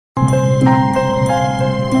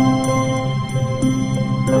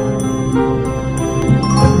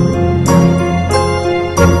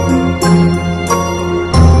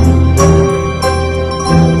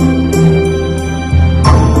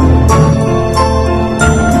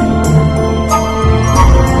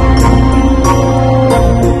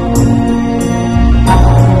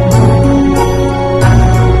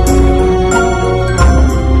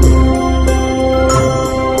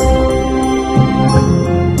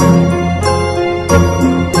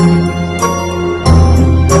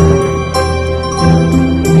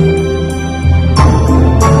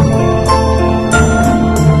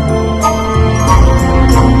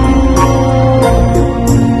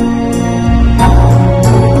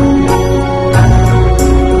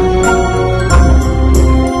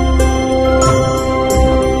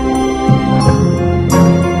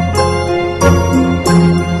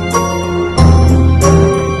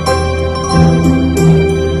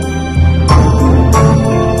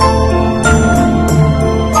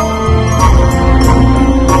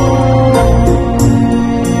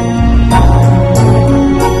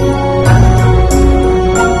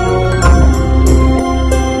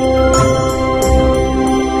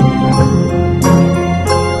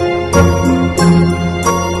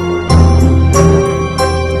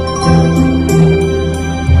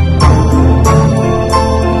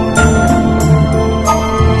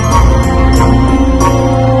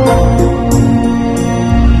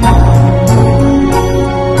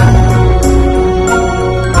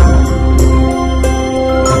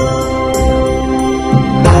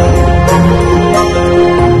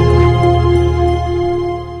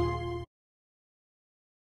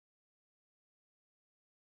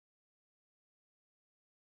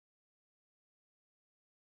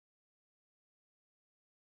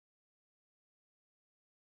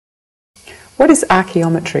What is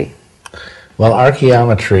archaeometry? Well,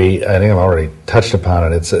 archaeometry, I think I've already touched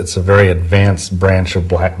upon it. It's a very advanced branch of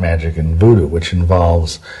black magic and voodoo, which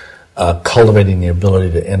involves cultivating the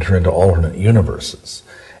ability to enter into alternate universes.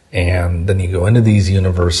 And then you go into these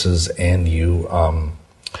universes and you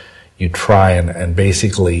try and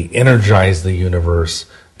basically energize the universe,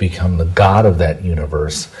 become the god of that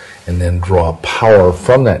universe, and then draw power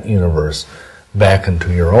from that universe back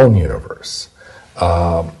into your own universe.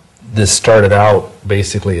 This started out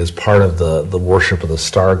basically as part of the worship of the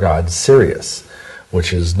star god Sirius,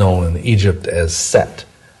 which is known in Egypt as Set,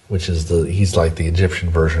 which is he's like the Egyptian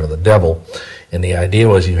version of the devil. And the idea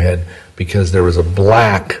was because there was a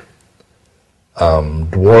black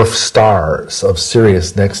dwarf star of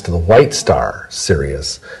Sirius next to the white star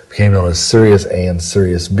Sirius, became known as Sirius A and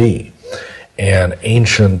Sirius B. And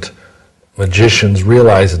ancient magicians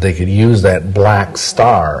realized that they could use that black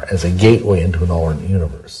star as a gateway into an alternate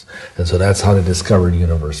universe. And so that's how they discovered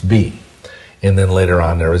Universe B. And then later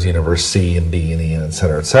on there was Universe C and D and E and et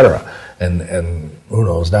cetera, et cetera. And who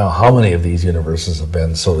knows now how many of these universes have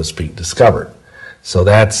been, so to speak, discovered. So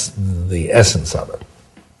that's the essence of it.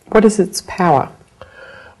 What is its power?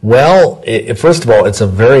 Well, first of all, it's a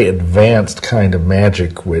very advanced kind of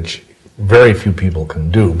magic which very few people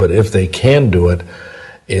can do. But if they can do it,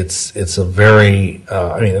 it's a very,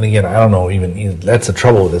 and again, I don't know, even that's the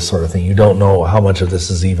trouble with this sort of thing. You don't know how much of this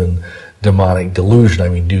is even demonic delusion. I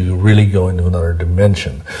mean, do you really go into another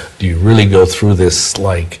dimension? Do you really go through this,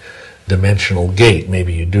 like, dimensional gate?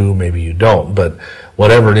 Maybe you do, maybe you don't. But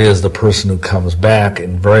whatever it is, the person who comes back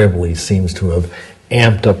invariably seems to have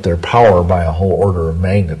amped up their power by a whole order of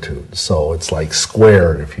magnitude. So it's like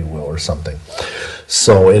squared, if you will, or something.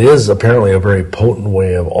 So it is apparently a very potent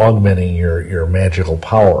way of augmenting your magical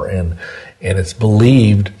power, and it's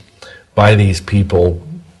believed by these people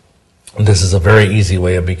this is a very easy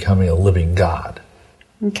way of becoming a living god.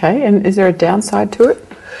 Okay, and is there a downside to it?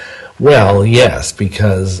 Well, yes,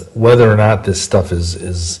 because whether or not this stuff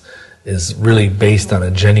is really based on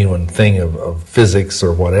a genuine thing of physics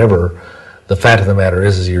or whatever, the fact of the matter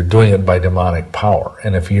is you're doing it by demonic power.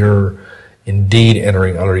 And if you're indeed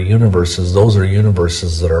entering other universes, those are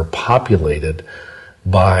universes that are populated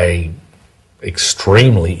by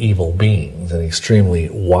extremely evil beings and extremely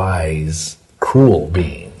wise, cruel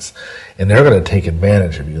beings. And they're going to take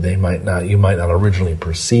advantage of you. You might not originally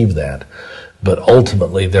perceive that, but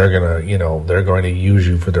ultimately they're going to use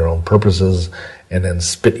you for their own purposes and then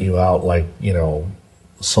spit you out like,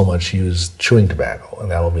 so much used chewing tobacco,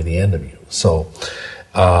 and that'll be the end of you. So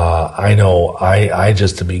I know I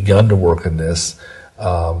just have begun to work in this,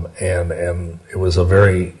 and it was a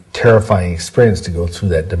very terrifying experience to go through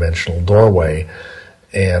that dimensional doorway,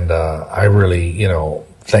 and I really,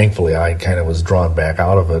 thankfully I kind of was drawn back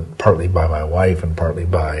out of it, partly by my wife and partly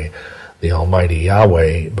by the Almighty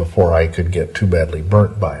Yahweh, before I could get too badly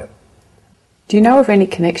burnt by it. Do you know of any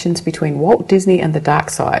connections between Walt Disney and the dark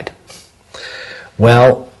side?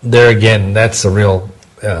 Well, there again, that's a real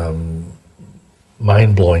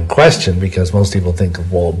mind-blowing question, because most people think of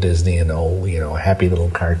Walt Disney and, happy little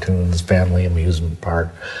cartoons, family amusement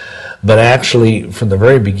park. But actually, from the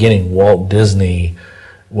very beginning, Walt Disney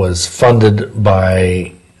was funded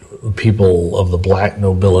by people of the black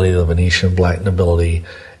nobility, the Venetian black nobility,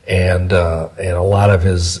 and a lot of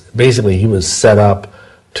basically he was set up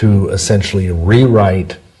to essentially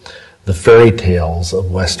rewrite the fairy tales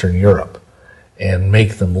of Western Europe and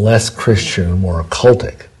make them less Christian and more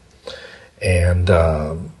occultic. And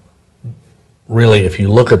really, if you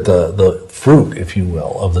look at the fruit, if you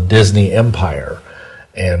will, of the Disney empire,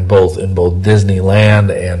 and both Disneyland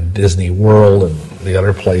and Disney World and the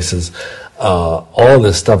other places, all of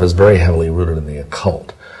this stuff is very heavily rooted in the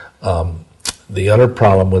occult. The other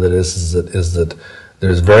problem with it is that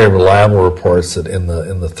there's very reliable reports that in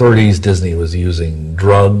the 30s Disney was using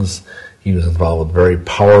drugs. He was involved with very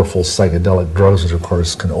powerful psychedelic drugs, which of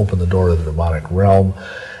course can open the door to the demonic realm.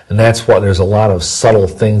 And that's why there's a lot of subtle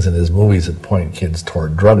things in his movies that point kids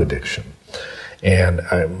toward drug addiction. And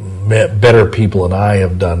better people than I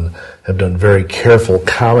have done very careful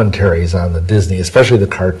commentaries on the Disney, especially the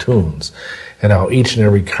cartoons, and how each and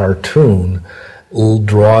every cartoon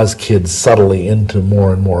draws kids subtly into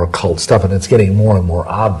more and more occult stuff, and it's getting more and more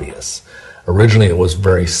obvious. Originally it was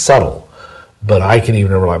very subtle, but I can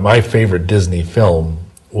even remember my favorite Disney film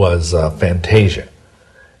was Fantasia.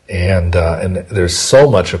 And there's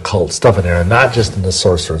so much occult stuff in there, and not just in The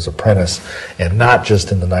Sorcerer's Apprentice, and not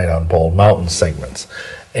just in the Night on Bald Mountain segments.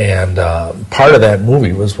 And part of that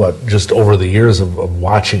movie was just over the years of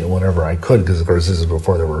watching it whenever I could, because of course this is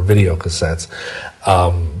before there were video cassettes,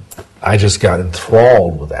 I just got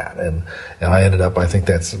enthralled with that. And I ended up, I think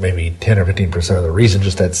that's maybe 10 or 15% of the reason,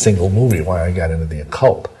 just that single movie, why I got into the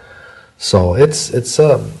occult. So it's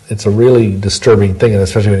a really disturbing thing, and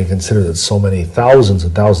especially when you consider that so many thousands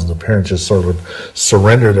and thousands of parents just sort of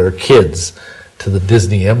surrender their kids to the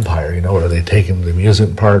Disney empire. Whether they take them to the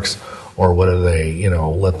amusement parks, or whether they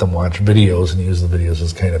let them watch videos and use the videos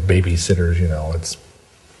as kind of babysitters.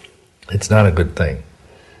 It's not a good thing.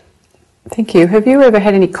 Thank you. Have you ever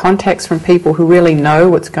had any contacts from people who really know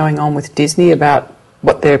what's going on with Disney, about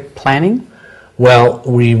what they're planning? Well,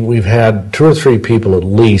 we've had 2 or 3 people at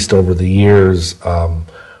least over the years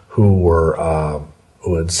who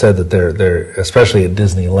had said that they're especially at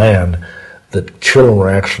Disneyland, that children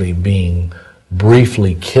were actually being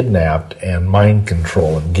briefly kidnapped and mind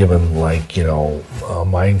controlled and given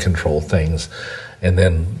mind control things, and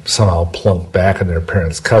then somehow plunked back in their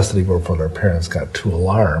parents' custody before their parents got too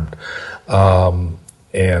alarmed.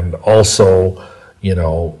 And also,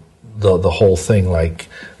 the whole thing, like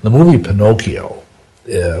the movie Pinocchio,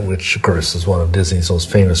 which of course is one of Disney's most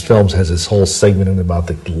famous films, has this whole segment in about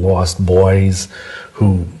the lost boys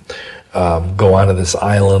who go onto this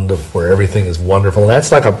island where everything is wonderful. And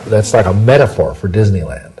that's like a metaphor for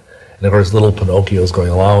Disneyland. And of course, little Pinocchio's going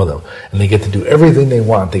along with them, and they get to do everything they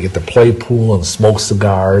want. They get to play pool and smoke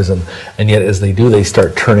cigars, and yet as they do, they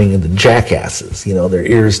start turning into jackasses. Their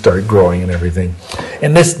ears start growing and everything.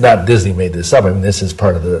 And not Disney made this up. I mean, this is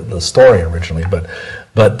part of the story originally,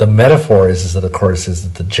 but the metaphor is that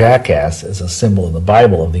the jackass is a symbol in the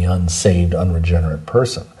Bible of the unsaved, unregenerate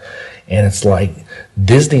person. And it's like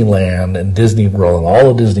Disneyland and Disney World and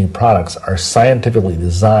all the Disney products are scientifically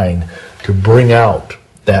designed to bring out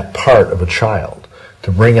that part of a child,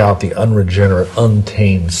 to bring out the unregenerate,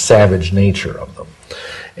 untamed, savage nature of them.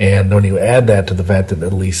 And when you add that to the fact that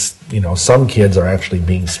at least, some kids are actually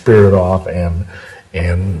being spirited off and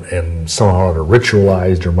somehow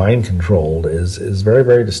ritualized or mind controlled is very,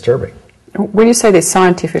 very disturbing. When you say they're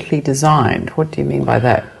scientifically designed, what do you mean by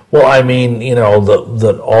that? Well, I mean,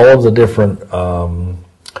 that all of the different,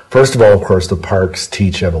 first of all, of course, the parks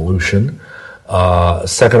teach evolution.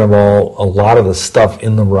 Second of all, a lot of the stuff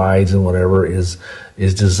in the rides and whatever is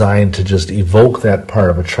designed to just evoke that part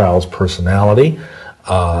of a child's personality.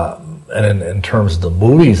 And in terms of the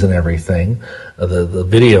movies and everything, the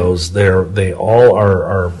videos,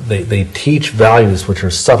 they teach values which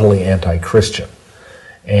are subtly anti-Christian,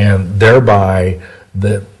 and thereby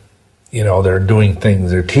they're doing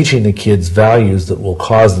things. They're teaching the kids values that will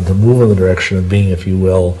cause them to move in the direction of being, if you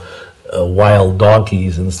will, wild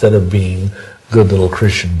donkeys instead of being good little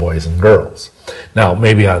Christian boys and girls. Now,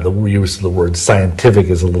 maybe the use of the word scientific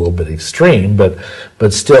is a little bit extreme, but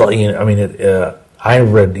still,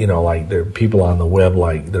 I've read, there are people on the web,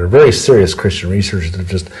 there are very serious Christian researchers that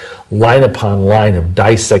just line upon line have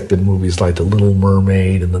dissected movies like The Little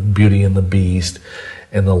Mermaid and The Beauty and the Beast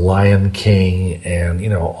and The Lion King and,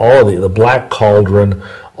 all of the Black Cauldron,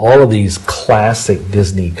 all of these classic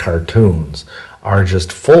Disney cartoons are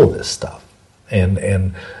just full of this stuff. And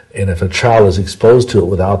if a child is exposed to it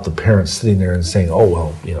without the parents sitting there and saying, oh,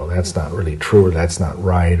 well, that's not really true, or that's not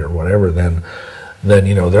right, or whatever, then they're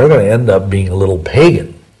going to end up being a little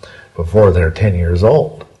pagan before they're 10 years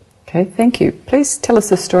old. Okay, thank you. Please tell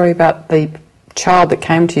us a story about the child that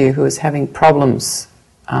came to you who was having problems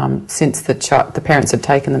since the parents had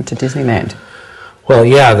taken them to Disneyland. Well,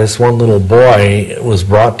 yeah, this one little boy was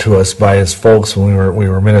brought to us by his folks when we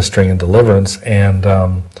were ministering in deliverance, and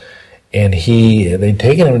they'd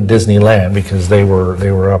taken him to Disneyland because we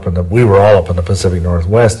were all up in the Pacific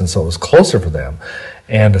Northwest, and so it was closer for them.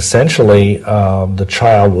 And essentially, the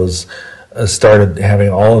child was started having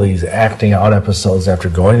all of these acting out episodes after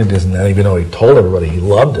going to Disneyland, even though he told everybody he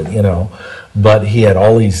loved it, But he had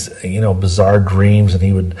all these, bizarre dreams, and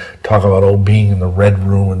he would talk about, being in the red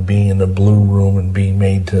room and being in the blue room and being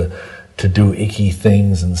made to do icky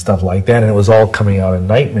things and stuff like that. And it was all coming out in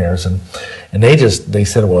nightmares. And they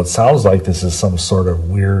said, well, it sounds like this is some sort of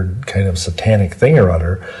weird kind of satanic thing or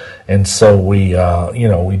other. And so we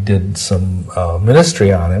did some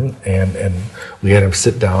ministry on him, and we had him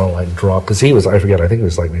sit down and draw, because he was, I think he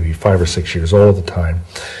was maybe 5 or 6 years old at the time.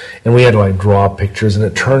 And we had to draw pictures, and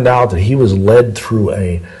it turned out that he was led through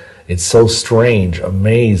it's so strange, a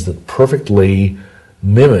maze that perfectly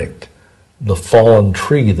mimicked the fallen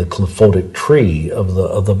tree, the cliphotic tree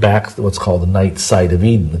of the back, what's called the night side of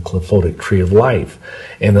Eden, the cliphotic tree of life,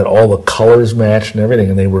 and that all the colors matched and everything,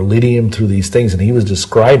 and they were leading him through these things, and he was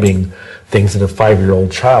describing things that a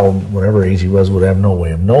 5-year-old child, whatever age he was, would have no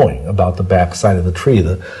way of knowing about the back side of the tree,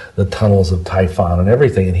 the tunnels of Typhon and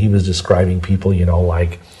everything, and he was describing people,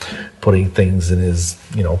 like putting things in his,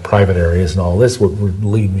 private areas and all this, would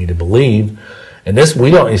lead me to believe. And this,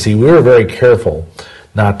 we were very careful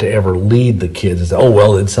not to ever lead the kids and say, oh,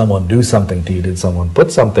 well, did someone do something to you? Did someone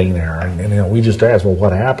put something there? And we just asked, well,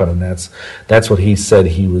 what happened? And that's what he said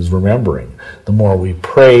he was remembering. The more we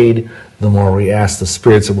prayed, the more we asked the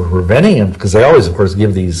spirits that were preventing him, because they always, of course,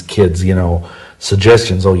 give these kids,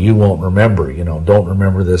 suggestions, you won't remember, don't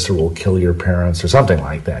remember this or we'll kill your parents or something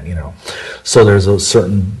like that, So there's a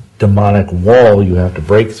certain demonic wall you have to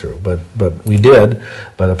break through, but we did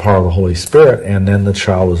by the power of the Holy Spirit, and then the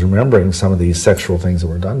child was remembering some of these sexual things that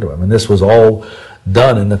were done to him, and this was all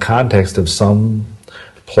done in the context of some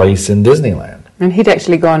place in Disneyland. And he'd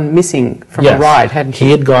actually gone missing from a ride, hadn't he?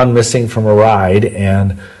 He had gone missing from a ride,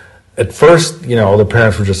 and at first, the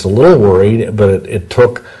parents were just a little worried, but it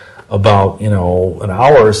took about, an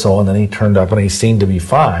hour or so, and then he turned up and he seemed to be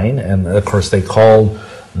fine, and of course they called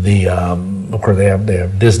they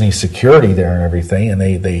have Disney security there and everything, and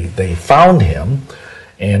they found him,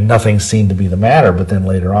 and nothing seemed to be the matter, but then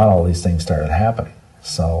later on all these things started happening.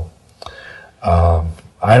 So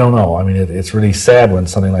I don't know. It's really sad when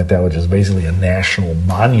something like that, which is basically a national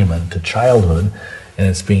monument to childhood, and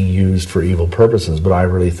it's being used for evil purposes, but I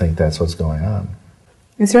really think that's what's going on.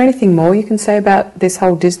 Is there anything more you can say about this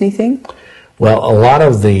whole Disney thing? Well, a lot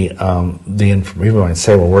of people might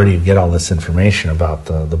say, well, where do you get all this information about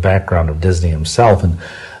the background of Disney himself? And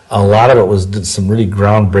a lot of it was some really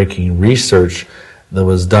groundbreaking research that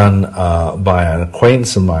was done by an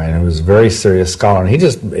acquaintance of mine who was a very serious scholar. And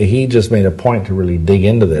he just made a point to really dig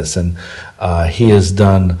into this. And he has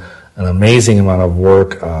done an amazing amount of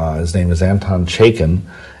work. His name is Anton Chaikin,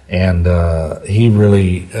 and he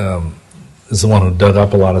really is the one who dug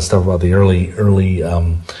up a lot of stuff about the early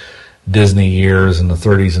Disney years in the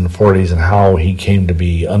 30s and 40s, and how he came to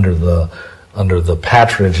be under the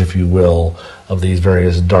patronage, if you will, of these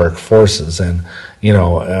various dark forces. And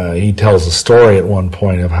he tells a story at one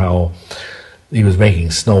point of how he was making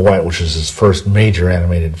Snow White, which was his first major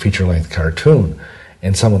animated feature-length cartoon,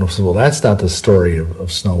 and someone said, well, that's not the story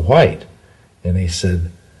of Snow White. And he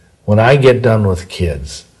said, when I get done with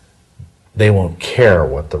kids, they won't care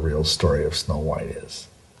what the real story of Snow White is.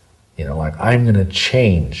 I'm going to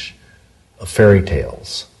change fairy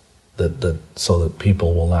tales so that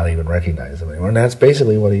people will not even recognize them anymore. And that's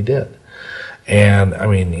basically what he did. And I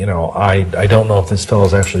don't know if this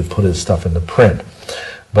fellow's actually put his stuff into print,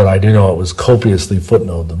 but I do know it was copiously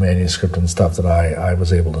footnoted, the manuscript and stuff that I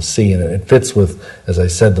was able to see, and it fits with, as I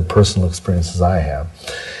said, the personal experiences I have.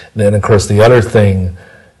 And then, of course, the other thing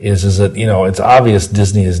is that, it's obvious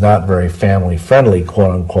Disney is not very family-friendly,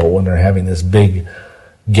 quote-unquote, when they're having this big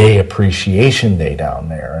gay appreciation day down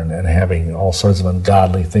there, and having all sorts of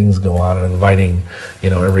ungodly things go on, and inviting,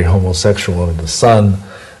 every homosexual under the sun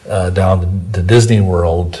down to Disney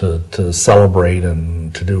World to celebrate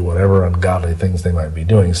and to do whatever ungodly things they might be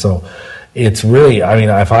doing. So it's really,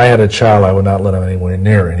 if I had a child, I would not let him anywhere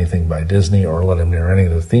near anything by Disney or let him near any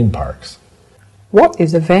of the theme parks. What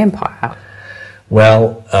is a vampire?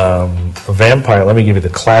 Well, a vampire, let me give you the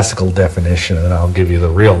classical definition, and then I'll give you the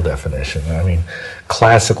real definition. I mean,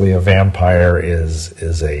 classically, a vampire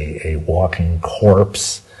is a walking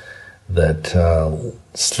corpse that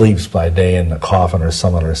sleeps by day in a coffin or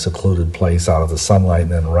some other secluded place out of the sunlight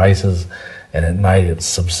and then rises, and at night it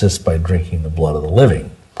subsists by drinking the blood of the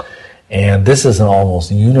living. And this is an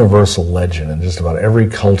almost universal legend in just about every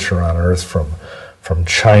culture on earth, from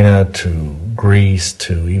China to Greece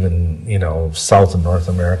to even, South and North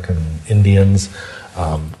American Indians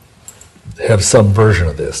have some version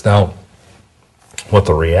of this. Now, what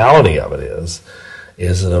the reality of it is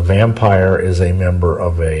that a vampire is a member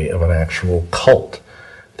of an actual cult.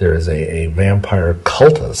 There is a vampire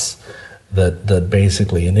cultist that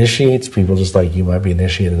basically initiates people, just like you might be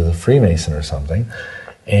initiated as a Freemason or something,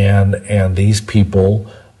 and these people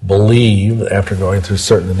believe, after going through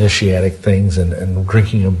certain initiatic things and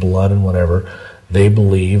drinking of blood and whatever, they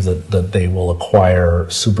believe that they will acquire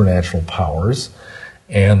supernatural powers,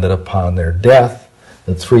 and that upon their death,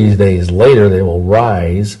 that 3 days later they will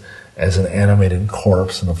rise as an animated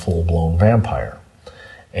corpse and a full-blown vampire.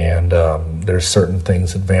 And there's certain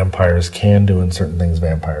things that vampires can do and certain things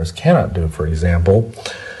vampires cannot do. For example,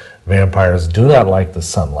 vampires do not like the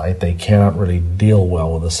sunlight. They cannot really deal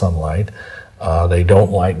well with the sunlight. They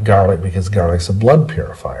don't like garlic because garlic's a blood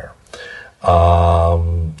purifier.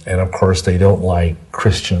 And of course, they don't like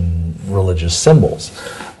Christian religious symbols.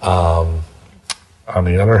 On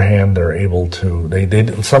the other hand, they're able to, they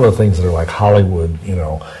some of the things that are like Hollywood,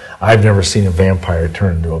 I've never seen a vampire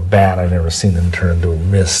turn into a bat. I've never seen them turn into a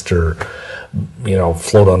mist or,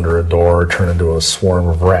 float under a door or turn into a swarm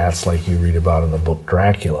of rats like you read about in the book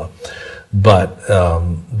Dracula. But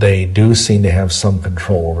they do seem to have some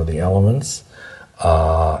control over the elements.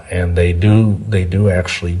 And they do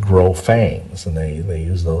actually grow fangs, and they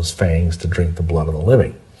use those fangs to drink the blood of the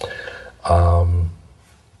living.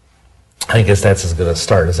 I guess that's as good a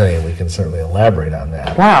start as any. We can certainly elaborate on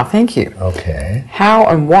that. Wow, thank you. Okay. How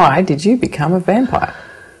and why did you become a vampire?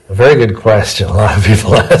 A very good question. A lot of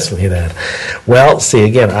people ask me that. Well, see,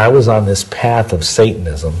 again, I was on this path of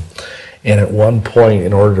Satanism, and at one point,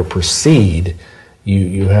 in order to proceed,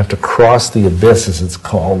 you have to cross the abyss, as it's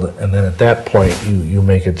called, and then at that point you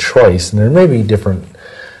make a choice. And there may be different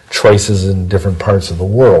choices in different parts of the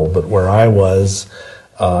world, but where I was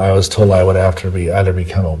told I would have to either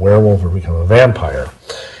become a werewolf or become a vampire.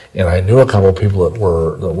 And I knew a couple of people that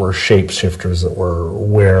were shapeshifters, that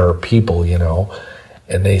were people,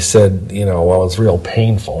 and they said, well, it's real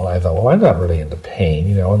painful. And I thought, well, I'm not really into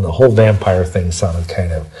pain, and the whole vampire thing sounded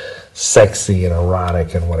kind of sexy and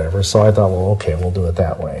erotic and whatever. So I thought, well, okay, we'll do it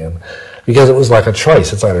that way. And because it was like a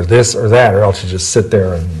choice, it's either this or that, or else you just sit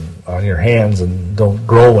there and on your hands and don't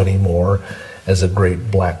grow anymore as a great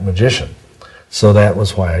black magician. So that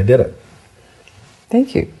was why I did it.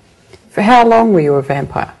 Thank you. For how long were you a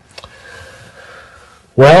vampire?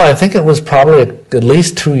 Well, I think it was probably at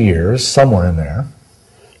least 2 years, somewhere in there.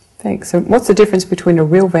 Thanks. So what's the difference between a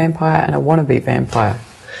real vampire and a wannabe vampire?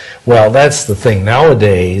 Well, that's the thing.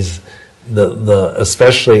 Nowadays,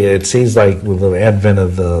 especially it seems like with the advent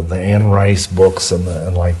of the Anne Rice books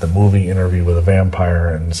and like the movie Interview with a Vampire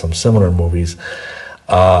and some similar movies,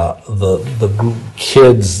 the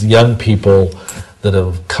kids, young people that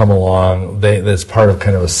have come along, that's part of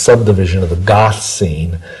kind of a subdivision of the goth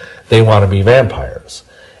scene. They want to be vampires,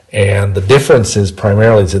 and the difference is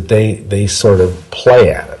primarily is that they sort of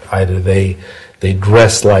play at it. Either they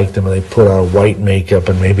dress like them, and they put on white makeup,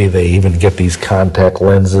 and maybe they even get these contact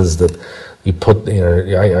lenses that you put.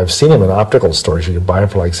 I've seen them in optical stores. You can buy them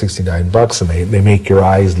for like $69, and they make your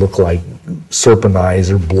eyes look like serpent eyes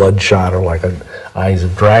or bloodshot or like eyes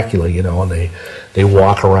of Dracula, and they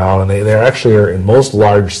walk around, and they're actually in most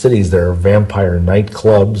large cities. There are vampire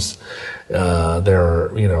nightclubs.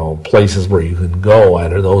 There are places where you can go,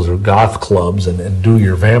 either those or goth clubs, and do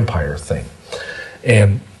your vampire thing.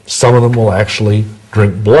 And some of them will actually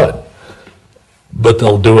drink blood, but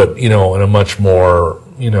they'll do it, in a much more,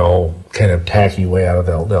 kind of tacky way.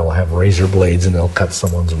 They'll have razor blades and they'll cut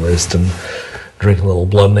someone's wrist and drink a little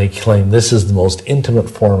blood. And they claim this is the most intimate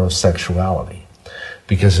form of sexuality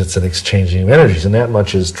because it's an exchanging of energies, and that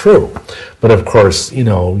much is true. But of course,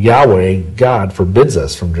 Yahweh, God, forbids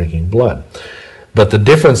us from drinking blood. But the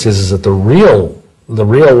difference is that the real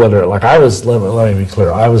whether, like I was, let me be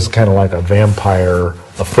clear, I was kind of like a vampire,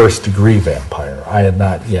 a first-degree vampire. I had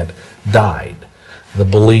not yet died. The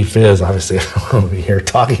belief is, obviously, I don't want to be here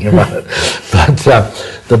talking about it, but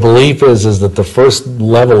the belief is that the first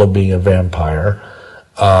level of being a vampire,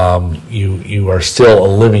 you are still a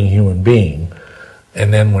living human being,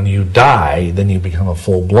 and then when you die, then you become a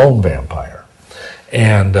full-blown vampire.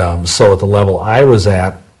 And so at the level I was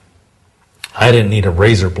at, I didn't need a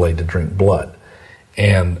razor blade to drink blood.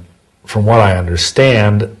 And from what I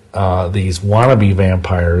understand, these wannabe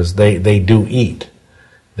vampires, they do eat.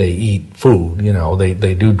 They eat food, you know,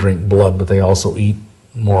 they do drink blood, but they also eat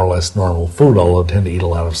more or less normal food, although they tend to eat a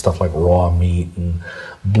lot of stuff like raw meat and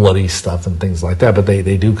bloody stuff and things like that, but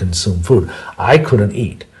they do consume food. I couldn't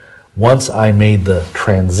eat. Once I made the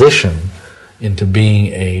transition into being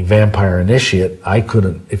a vampire initiate, I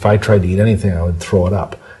couldn't, if I tried to eat anything, I would throw it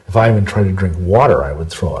up. If I even tried to drink water, I would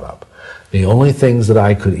throw it up. The only things that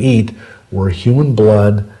I could eat were human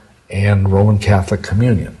blood and Roman Catholic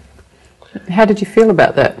communion. How did you feel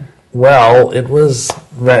about that? Well, it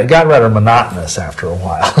got rather monotonous after a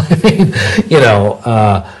while. I mean, you know,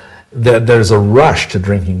 there's a rush to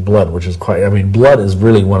drinking blood, which is quite, I mean, blood is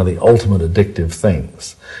really one of the ultimate addictive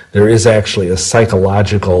things. There is actually a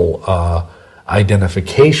psychological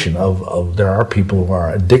identification of there are people who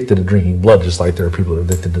are addicted to drinking blood, just like there are people who are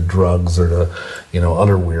addicted to drugs or to, you know,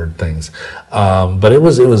 other weird things. But it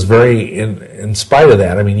was very, in spite of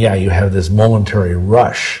that, I mean, yeah, you have this momentary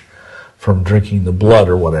rush from drinking the blood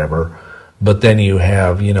or whatever, but then you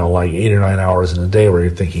have, you know, like 8 or 9 hours in a day where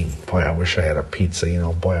you're thinking, boy, I wish I had a pizza, you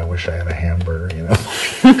know, boy, I wish I had a hamburger, you know.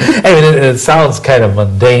 I mean, it sounds kind of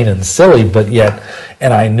mundane and silly, but yet,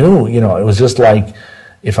 and I knew, you know, it was just like,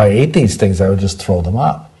 if I ate these things, I would just throw them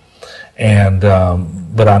up. And,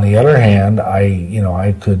 but on the other hand,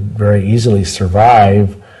 I could very easily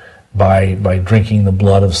survive by drinking the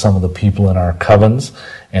blood of some of the people in our covens,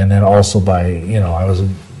 and then also by, you know, I was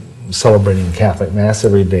celebrating Catholic Mass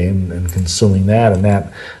every day and consuming that, and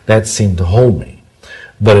that seemed to hold me.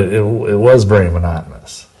 But it was very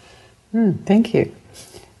monotonous. Thank you.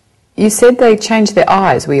 You said they changed their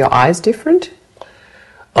eyes. Were your eyes different?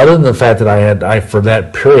 Other than the fact that for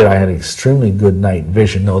that period, I had extremely good night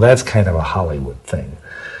vision. No, that's kind of a Hollywood thing.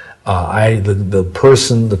 The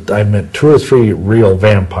person that I met, 2 or 3 real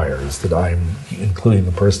vampires including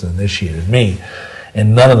the person that initiated me,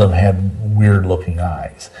 and none of them had weird looking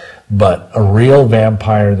eyes. But a real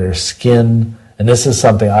vampire, their skin, and this is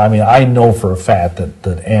something, I mean, I know for a fact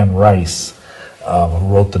that Anne Rice, who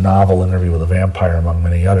wrote the novel Interview with a Vampire, among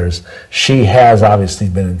many others, she has obviously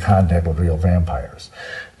been in contact with real vampires,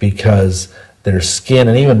 because their skin,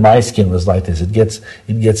 and even my skin was like this, it gets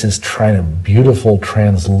this kind of beautiful,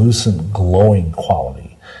 translucent, glowing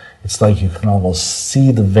quality. It's like you can almost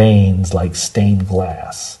see the veins like stained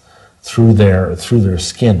glass through their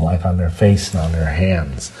skin, like on their face and on their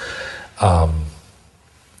hands. I'm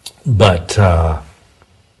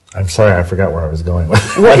sorry, I forgot where I was going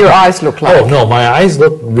with what your eyes look like. Oh no, my eyes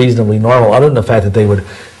look reasonably normal, other than the fact that they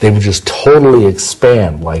would just totally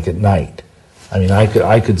expand, like at night. I mean,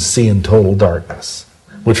 I could see in total darkness,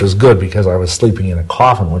 which was good because I was sleeping in a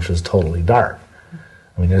coffin, which was totally dark.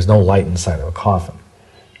 I mean, there's no light inside of a coffin.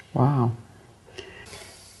 Wow.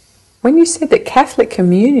 When you said that Catholic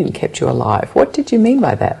communion kept you alive, what did you mean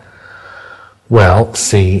by that? Well,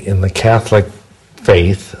 see, in the Catholic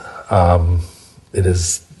faith, it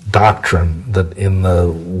is doctrine that in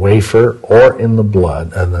the wafer or in the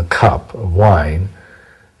blood and the cup of wine,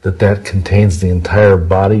 that contains the entire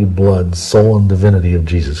body, blood, soul, and divinity of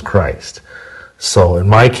Jesus Christ. So in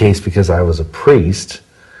my case, because I was a priest,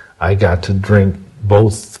 I got to drink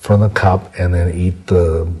both from the cup and then eat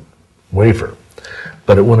the wafer.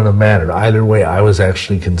 But it wouldn't have mattered. Either way, I was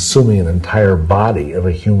actually consuming an entire body of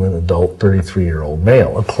a human adult 33-year-old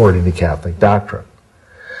male, according to Catholic doctrine.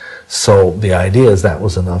 So the idea is that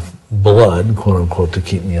was enough blood, quote unquote, to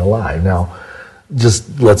keep me alive. Now,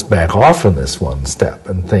 just let's back off from this one step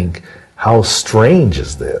and think, how strange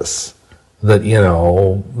is this? That, you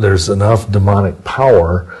know, there's enough demonic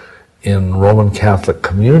power in Roman Catholic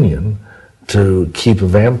communion to keep a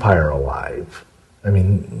vampire alive. I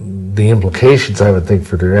mean, the implications, I would think,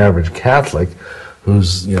 for the average Catholic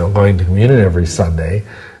who's, you know, going to communion every Sunday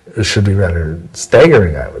should be rather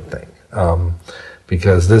staggering, I would think.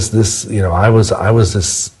 Because this, you know, I was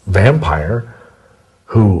this vampire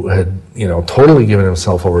who had, you know, totally given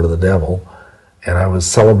himself over to the devil, and I was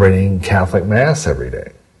celebrating Catholic Mass every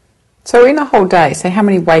day. So in a whole day, say how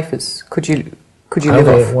many wafers could you live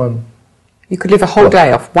off? I one. You could live a whole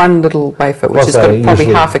day off one little wafer, which has got probably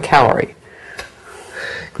half a calorie.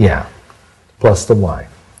 Yeah, plus the wine.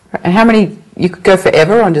 And how many, you could go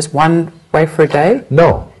forever on just one wafer a day?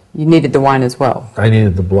 No. You needed the wine as well? I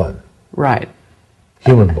needed the blood. Right.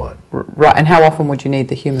 Human blood. Right, and how often would you need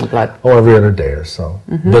the human blood? Oh, every other day or so.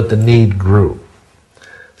 Mm-hmm. But the need grew.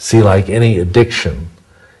 See, like any addiction,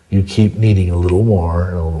 you keep needing a little more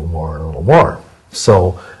and a little more and a little more.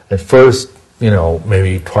 So at first, you know,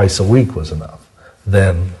 maybe twice a week was enough.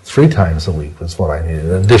 then 3 times a week was what I needed,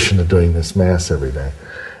 in addition to doing this Mass every day.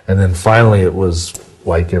 And then finally it was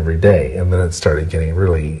like every day, and then it started getting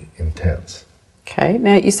really intense. Okay,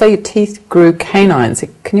 now you say your teeth grew canines.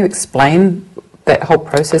 Can you explain that whole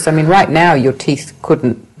process? I mean, right now your teeth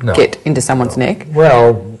couldn't get into someone's neck.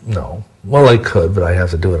 Well, no. Well, I could, but I have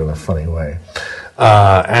to do it in a funny way.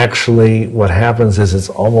 Actually, what happens is it's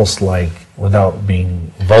almost like, without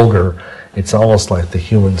being vulgar, it's almost like the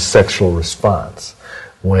human sexual response.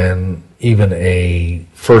 When even a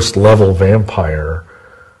first-level vampire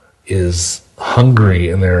is hungry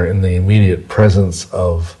and they're in the immediate presence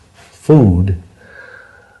of food,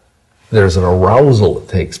 there's an arousal that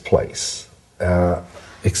takes place.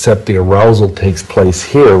 Except the arousal takes place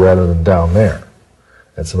here rather than down there.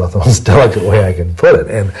 That's about the most delicate way I can put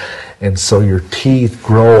it. And so your teeth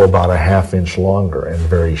grow about a ½ inch longer and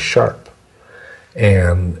very sharp.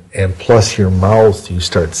 And plus your mouth, you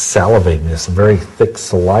start salivating this very thick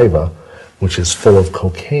saliva, which is full of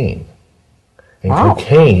cocaine. And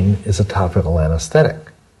cocaine is a topical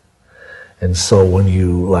anesthetic. And so when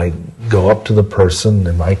you like go up to the person,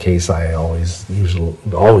 in my case I always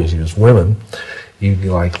use women, you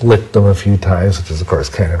like lick them a few times, which is of course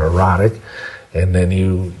kind of erotic, and then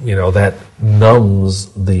you know that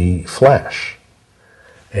numbs the flesh.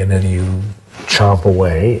 And then you chomp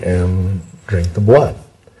away and drink the blood.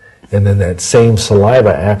 And then that same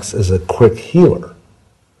saliva acts as a quick healer.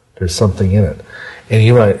 There's something in it.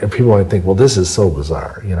 And people might think, well, this is so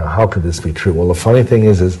bizarre. How could this be true? Well, the funny thing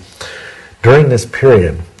is during this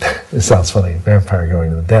period, it sounds funny, vampire going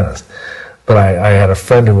to the dentist, but I had a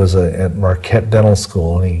friend who was at Marquette Dental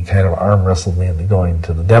School, and he kind of arm wrestled me into going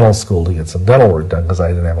to the dental school to get some dental work done because I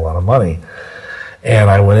didn't have a lot of money. And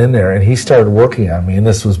I went in there, and he started working on me, and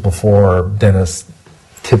this was before dentists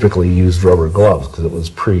typically used rubber gloves because it was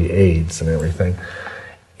pre-AIDS and everything.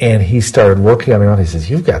 And he started working on me, and he says,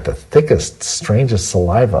 "You've got the thickest, strangest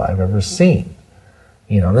saliva I've ever seen."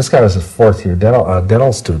 This guy was a 4th-year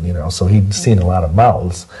dental student, so he'd seen a lot of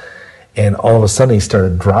mouths. And all of a sudden he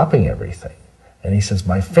started dropping everything. And he says,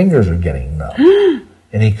 "My fingers are getting numb."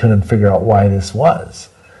 And he couldn't figure out why this was.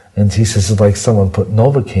 And he says, "It's like someone put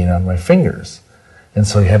Novocaine on my fingers." And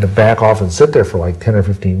so he had to back off and sit there for like 10 or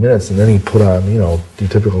 15 minutes, and then he put on, the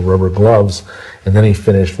typical rubber gloves, and then he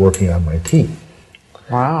finished working on my teeth.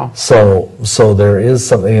 Wow. So there is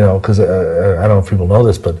something, because I don't know if people know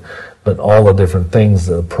this, but all the different things,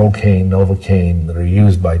 the Procaine, Novocaine, that are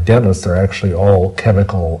used by dentists are actually all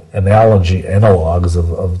chemical analogs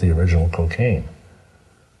of the original cocaine.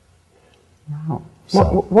 Wow.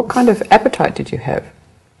 So. What kind of appetite did you have?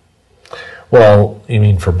 Well, you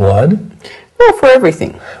mean for blood? Well, for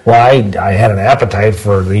everything. Well, I had an appetite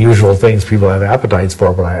for the usual things people have appetites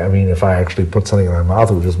for, but I mean, if I actually put something in my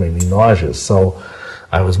mouth, it would just make me nauseous. So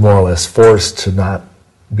I was more or less forced to not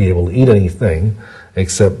be able to eat anything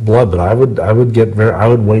except blood. But I would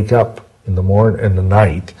wake up in the morning, in the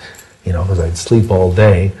night, because I'd sleep all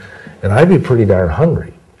day, and I'd be pretty darn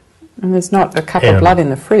hungry. And there's not a cup of blood in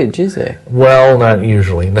the fridge, is there? Well, not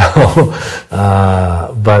usually, no.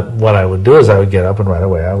 But what I would do is I would get up and right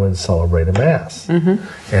away I would celebrate a Mass.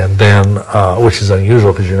 Mm-hmm. And then, which is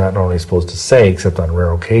unusual because you're not normally supposed to say, except on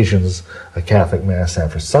rare occasions, a Catholic Mass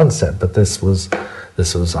after sunset. But this was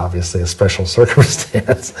obviously a special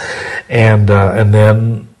circumstance. And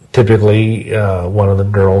then typically one of the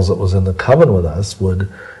girls that was in the coven with us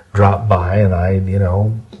would drop by and I'd,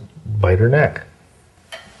 bite her neck.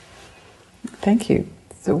 Thank you.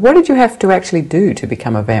 So what did you have to actually do to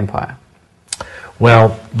become a vampire?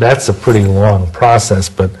 Well, that's a pretty long process,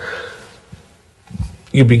 but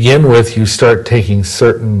you start taking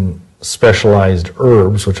certain specialized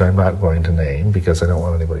herbs, which I'm not going to name because I don't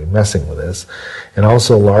want anybody messing with this, and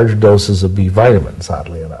also large doses of B vitamins,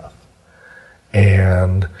 oddly enough.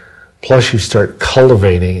 And plus you start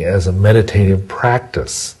cultivating as a meditative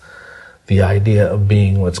practice the idea of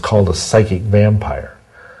being what's called a psychic vampire.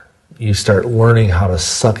 You start learning how to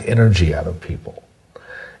suck energy out of people.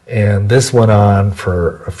 And this went on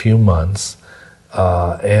for a few months,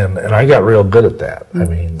 and I got real good at that. I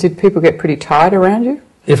mean, did people get pretty tired around you?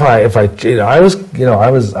 I was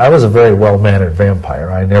a very well-mannered vampire.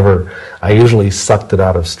 I usually sucked it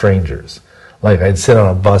out of strangers. Like I'd sit on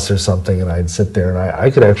a bus or something, and I'd sit there, and I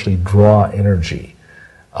could actually draw energy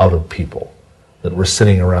out of people that were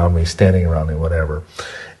sitting around me, standing around me, whatever.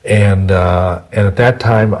 And at that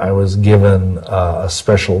time, I was given a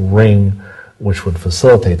special ring which would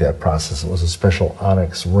facilitate that process. It was a special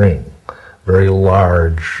onyx ring, very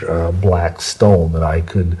large black stone that I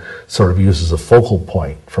could sort of use as a focal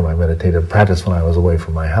point for my meditative practice when I was away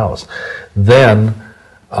from my house. Then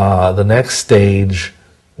the next stage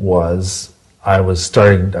was I was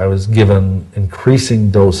given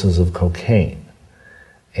increasing doses of cocaine.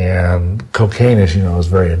 And cocaine, as you know, is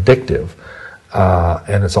very addictive.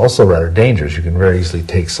 And it's also rather dangerous. You can very easily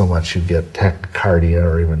take so much you get tachycardia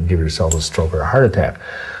or even give yourself a stroke or a heart attack.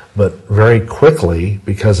 But very quickly,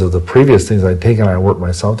 because of the previous things I'd taken, I worked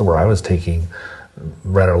myself to where I was taking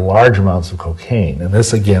rather large amounts of cocaine. And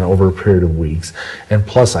this, again, over a period of weeks. And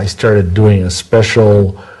plus, I started doing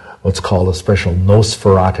what's called a special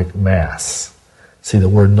Nosferatic Mass. See, the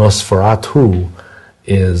word Nosferatu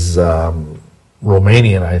is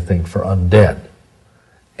Romanian, I think, for undead.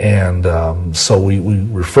 And so we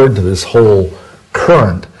referred to this whole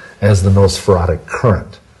current as the Nosferatic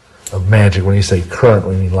current of magic. When you say current,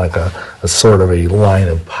 we mean like a sort of a line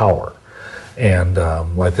of power. And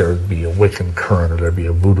like there would be a Wiccan current, or there'd be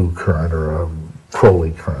a voodoo current, or a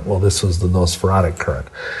Crowley current. Well, this was the Nosferatic current.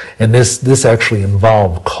 And this actually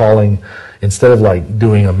involved calling, instead of like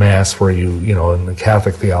doing a mass where you know, in the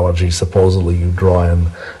Catholic theology, supposedly you draw in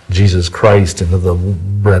Jesus Christ into the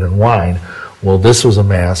bread and wine. Well, this was a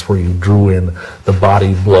mass where you drew in the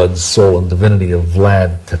body, blood, soul, and divinity of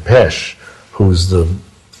Vlad Tepes, who's the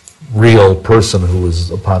real person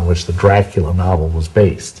upon which the Dracula novel was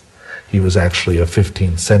based. He was actually a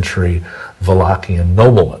 15th century Wallachian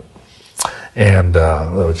nobleman, and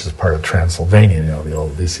which is part of Transylvania, you know, the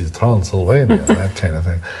old, this is Transylvania, that kind of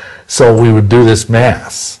thing. So we would do this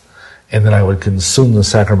mass, and then I would consume the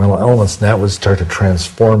sacramental elements, and that would start to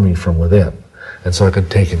transform me from within. And so I could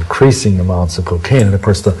take increasing amounts of cocaine. And of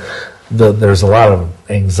course, there's a lot of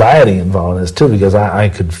anxiety involved in this too, because I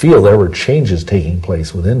could feel there were changes taking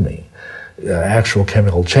place within me, actual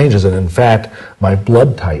chemical changes. And in fact, my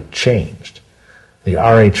blood type changed. The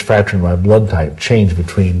Rh factor in my blood type changed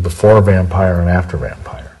between before vampire and after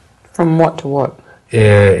vampire. From what to what?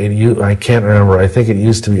 I can't remember. I think it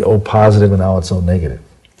used to be O positive, and now it's O negative.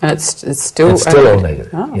 And it's still O negative.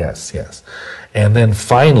 Oh. Yes. And then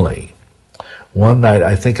finally, one night,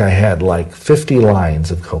 I think I had like 50 lines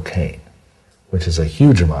of cocaine, which is a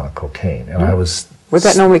huge amount of cocaine. And I was... Would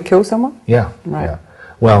that normally kill someone? Yeah. Right. Yeah.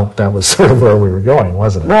 Well, that was sort of where we were going,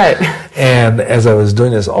 wasn't it? Right. And as I was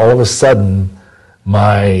doing this, all of a sudden,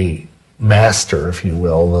 my master, if you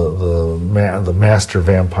will, the master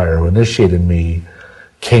vampire who initiated me,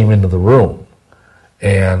 came into the room.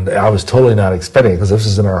 And I was totally not expecting it, because this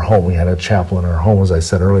was in our home. We had a chapel in our home, as I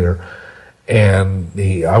said earlier. And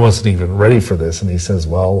I wasn't even ready for this, and he says,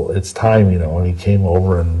 well, it's time, you know, and he came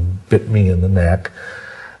over and bit me in the neck,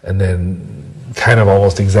 and then kind of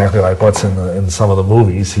almost exactly like what's in some of the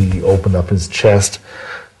movies, he opened up his chest,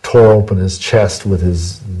 tore open his chest with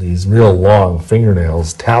these real long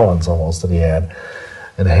fingernails, talons almost, that he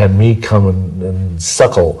had me come and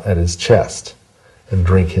suckle at his chest and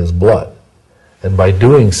drink his blood. And by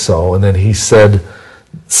doing so, and then he said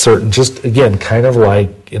certain, just again, kind of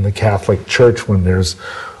like in the Catholic Church when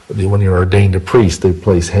you're ordained a priest, they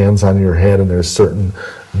place hands on your head and there's certain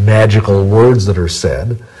magical words that are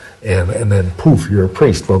said, and then poof, you're a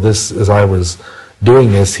priest. Well, this, as I was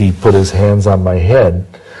doing this, he put his hands on my head,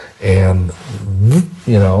 and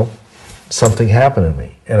you know, something happened to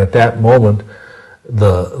me. And at that moment,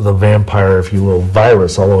 the vampire, if you will,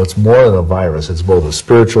 virus, although it's more than a virus, it's both a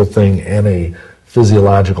spiritual thing and a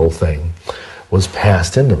physiological thing, was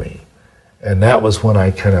passed into me. And that was when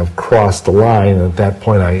I kind of crossed the line, and at that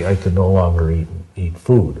point I could no longer eat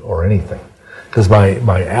food or anything, because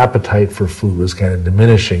my appetite for food was kind of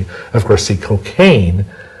diminishing. Of course, see, cocaine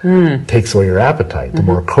takes away your appetite. The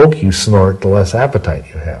more coke you snort, the less appetite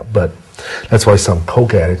you have. But that's why some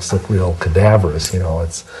coke addicts look real cadaverous, you know.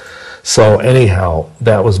 So anyhow,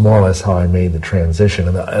 that was more or less how I made the transition.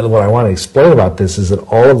 And what I want to explain about this is that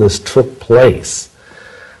all of this took place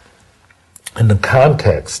in the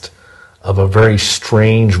context of a very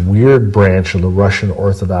strange, weird branch of the Russian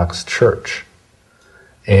Orthodox Church.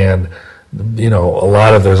 And, you know,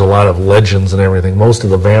 there's a lot of legends and everything. Most of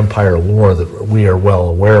the vampire lore that we are well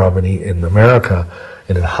aware of in America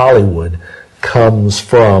and in Hollywood comes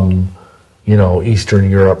from, you know, Eastern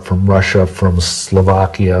Europe, from Russia, from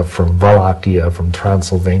Slovakia, from Wallachia, from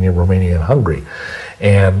Transylvania, Romania, and Hungary.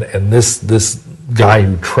 And this guy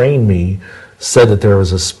who trained me said that there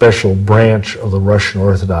was a special branch of the Russian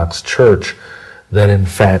Orthodox Church that in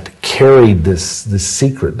fact carried this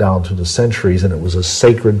secret down through the centuries, and it was a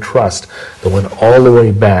sacred trust that went all the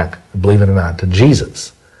way back, believe it or not, to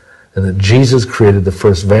Jesus. And that Jesus created the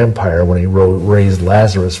first vampire when he raised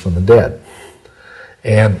Lazarus from the dead.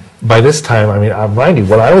 And by this time, I mean, mind you,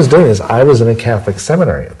 what I was doing is I was in a Catholic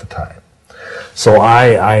seminary at the time. So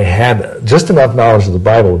I had just enough knowledge of the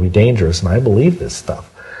Bible to be dangerous, and I believed this stuff.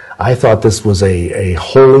 I thought this was a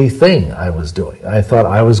holy thing I was doing. I thought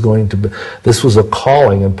I was going to be, this was a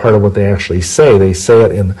calling, and part of what they actually say, they say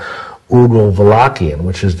it in Ugo-Valachian,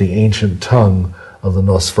 which is the ancient tongue of the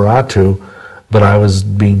Nosferatu, but I was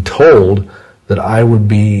being told that I would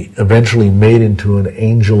be eventually made into an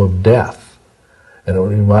angel of death. And it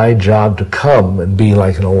would be my job to come and be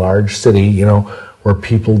like in a large city, you know, where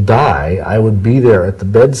people die. I would be there at the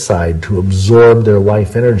bedside to absorb their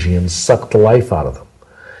life energy and suck the life out of them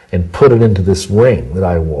and put it into this ring that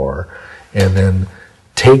I wore, and then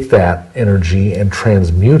take that energy and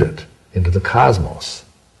transmute it into the cosmos.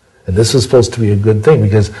 And this was supposed to be a good thing,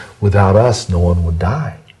 because without us, no one would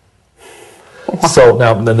die. Wow. So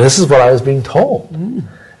now, then this is what I was being told.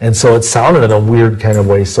 And so it sounded in a weird kind of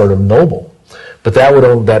way sort of noble. But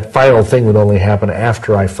that final thing would only happen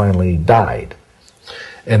after I finally died.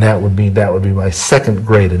 And that would be my second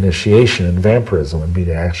great initiation in vampirism, would be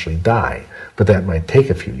to actually die. But that might take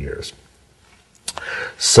a few years.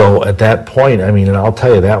 So at that point, I mean, and I'll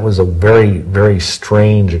tell you, that was a very, very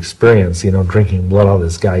strange experience, you know, drinking blood out of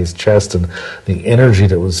this guy's chest, and the energy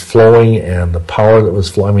that was flowing and the power that was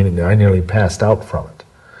flowing. I mean, I nearly passed out from it.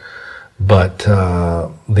 But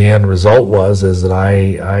the end result is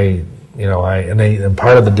that and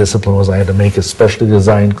part of the discipline was I had to make a specially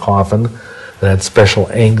designed coffin that had special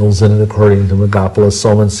angles in it according to Megapolis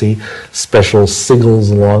Somancy, special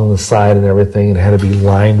sigils along the side and everything, and it had to be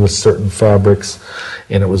lined with certain fabrics,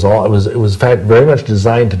 and it was in fact very much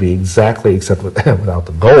designed to be exactly, except without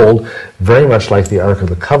the gold, very much like the Ark of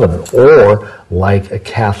the Covenant, or like a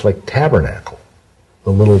Catholic tabernacle,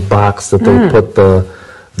 the little box that they put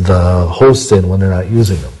the hosts in when they're not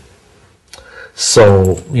using them.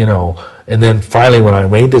 So, you know, and then finally when I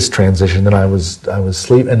made this transition, then I was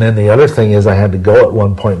asleep. And then the other thing is, I had to go at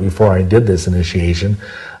one point before I did this initiation,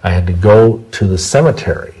 I had to go to the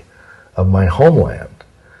cemetery of my homeland,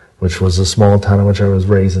 which was a small town in which I was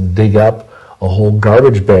raised, and dig up a whole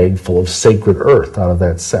garbage bag full of sacred earth out of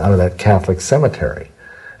that Catholic cemetery.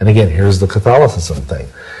 And again, here's the Catholicism thing.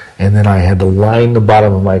 And then I had to line the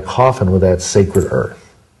bottom of my coffin with that sacred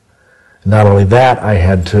earth. Not only that, I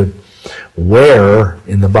had to wear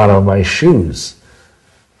in the bottom of my shoes,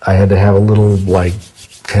 I had to have a little, like,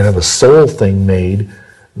 kind of a soul thing made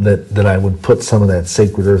that I would put some of that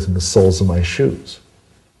sacred earth in the soles of my shoes.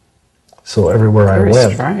 So everywhere I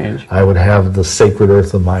went, I would have the sacred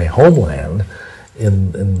earth of my homeland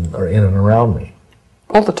in and around me.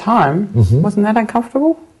 All the time? Mm-hmm. Wasn't that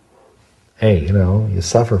uncomfortable? Hey, you know, you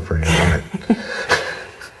suffer for your art.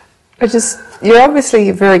 You're obviously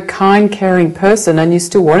a very kind, caring person, and you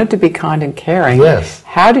still wanted to be kind and caring. Yes.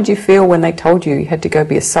 How did you feel when they told you had to go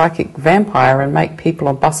be a psychic vampire and make people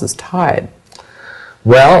on buses tired?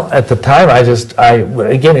 Well, at the time,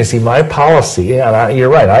 again, you see, my policy, and you're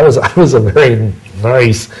right, I was a very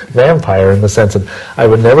nice vampire in the sense that I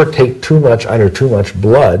would never take either too much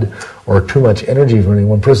blood or too much energy from any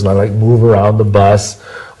one person. I like move around the bus,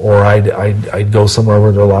 or I'd go somewhere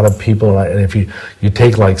where there are a lot of people, and if you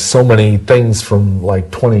take like so many things from like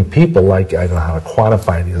 20 people, like I don't know how to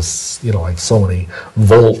quantify this, you know, like so many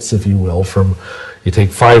volts, if you will, you take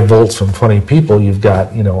 5 volts from 20 people, you've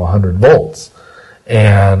got, you know, 100 volts.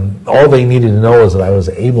 And all they needed to know is that I was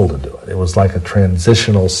able to do it. It was like a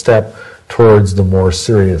transitional step towards the more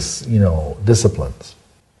serious, you know, disciplines.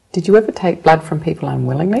 Did you ever take blood from people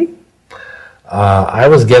unwillingly? I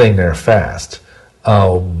was getting there fast.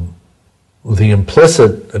 The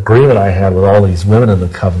implicit agreement I had with all these women in the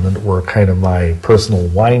covenant were kind of my personal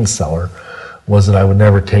wine cellar, was that I would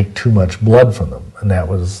never take too much blood from them. And that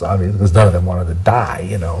was obvious because none of them wanted to die,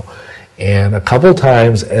 you know. And a couple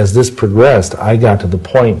times as this progressed, I got to the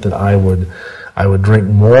point that I would drink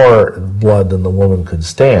more blood than the woman could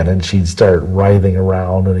stand, and she'd start writhing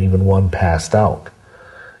around, and even one passed out,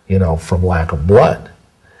 you know, from lack of blood.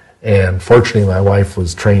 And fortunately, my wife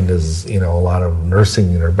was trained as, you know, a lot of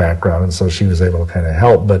nursing in her background, and so she was able to kind of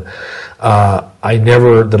help. But I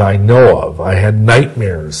never, that I know of, I had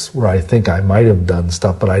nightmares where I think I might have done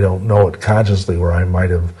stuff, but I don't know it consciously, where I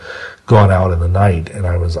might have gone out in the night, and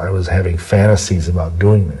I was having fantasies about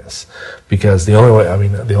doing this, because the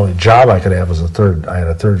only job I could have was I had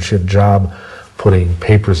a third shift job putting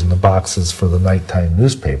papers in the boxes for the nighttime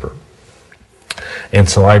newspaper. And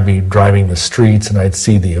so I'd be driving the streets, and I'd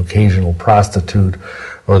see the occasional prostitute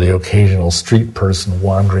or the occasional street person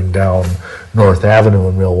wandering down North Avenue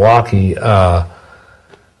in Milwaukee, all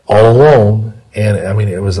alone. And I mean,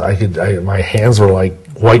 it was, my hands were like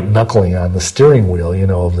white knuckling on the steering wheel, you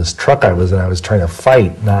know, of this truck I was in. I was trying to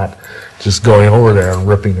fight, not just going over there and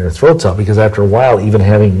ripping their throats out, because after a while, even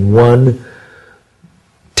having one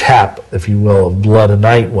tap, if you will, of blood a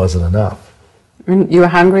night wasn't enough. I mean, you were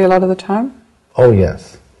hungry a lot of the time? Oh,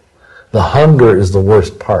 yes. The hunger is the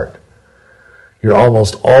worst part. You're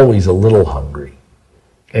almost always a little hungry.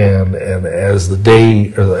 And as the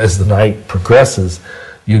day, or as the night progresses,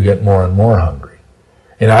 you get more and more hungry.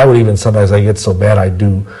 And I would even, sometimes I get so bad I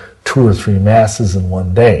do 2 or 3 masses in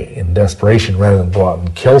one day in desperation rather than go out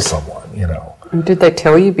and kill someone, you know. And did they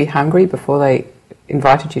tell you be hungry before they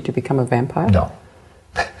invited you to become a vampire? No.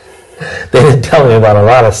 They didn't tell me about a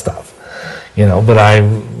lot of stuff, you know, but I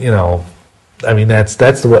mean, that's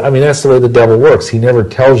the way the devil works. He never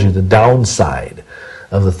tells you the downside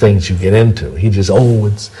of the things you get into. He just,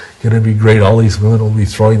 it's going to be great. All these women will be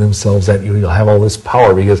throwing themselves at you. You'll have all this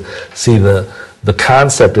power because, see, the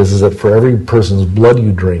concept is that for every person's blood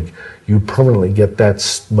you drink, you permanently get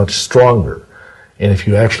that much stronger. And if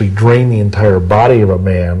you actually drain the entire body of a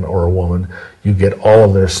man or a woman, you get all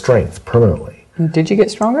of their strength permanently. And did you get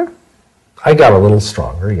stronger? I got a little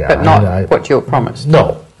stronger, yeah. But not what you were promised?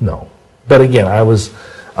 No. But again, I was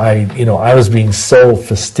being so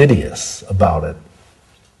fastidious about it.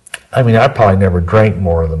 I mean, I probably never drank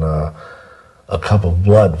more than a cup of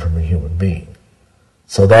blood from a human being.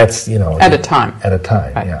 So that's, At a time. At a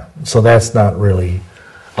time, right. Yeah. So that's not really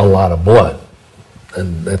a lot of blood.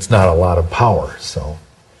 And that's not a lot of power, so.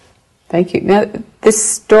 Thank you. Now, this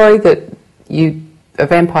story that a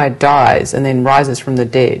vampire dies and then rises from the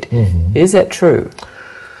dead, is that true?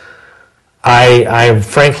 I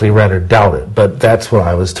frankly rather doubt it, but that's what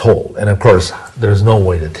I was told. And of course, there's no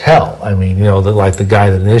way to tell. I mean, like the guy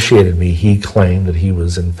that initiated me, he claimed that he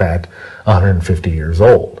was in fact 150 years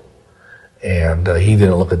old. And he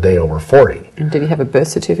didn't look a day over 40. And did he have a birth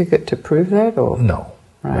certificate to prove that? Or? No.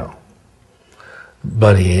 Right. No.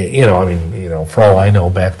 But he, for all I know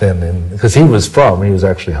back then, because he was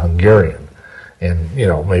actually Hungarian. And,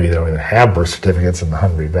 maybe they don't even have birth certificates in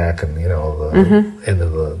Hungary back in, the end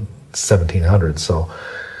of the 1700s. So,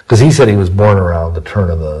 because he said he was born around the turn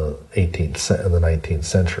of the 19th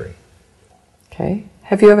century. Okay.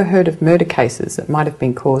 Have you ever heard of murder cases that might have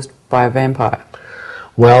been caused by a vampire?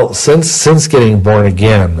 Well, since getting born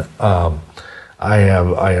again, I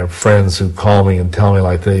have friends who call me and tell me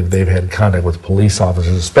like they've had contact with police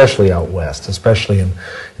officers, especially out west, especially in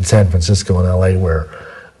San Francisco and LA,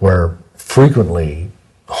 where frequently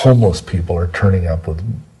homeless people are turning up with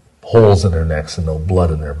holes in their necks and no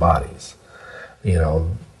blood in their bodies,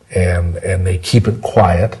 and they keep it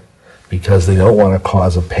quiet because they don't want to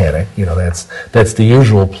cause a panic. That's the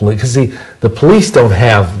usual police. Because see, the police don't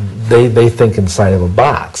have, they think inside of a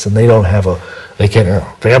box, and they don't have they can't,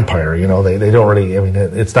 vampire, they don't really,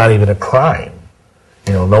 it's not even a crime.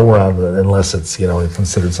 Nowhere unless it's,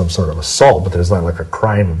 considered some sort of assault, but there's not like a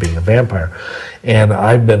crime of being a vampire. And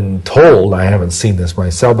I've been told, I haven't seen this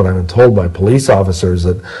myself, but I've been told by police officers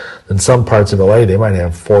that in some parts of LA, they might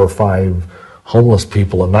have 4 or 5 homeless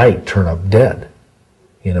people a night turn up dead,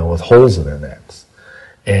 with holes in their necks.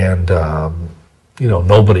 And,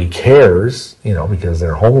 nobody cares, because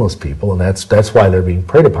they're homeless people, and that's why they're being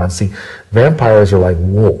preyed upon. See, vampires are like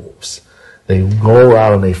wolves. They go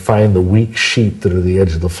around and they find the weak sheep that are the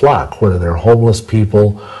edge of the flock, whether they're homeless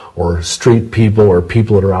people or street people or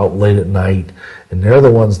people that are out late at night, and they're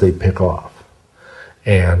the ones they pick off.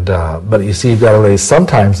 And but you see, you've got to realize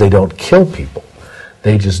sometimes they don't kill people;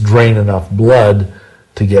 they just drain enough blood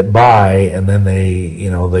to get by, and then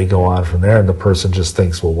they go on from there, and the person just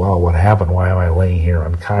thinks, well, wow, what happened? Why am I laying here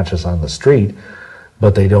unconscious on the street?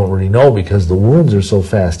 But they don't really know because the wounds are so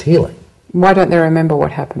fast healing. Why don't they remember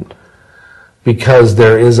what happened? Because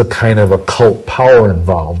there is a kind of occult power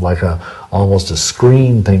involved, like almost a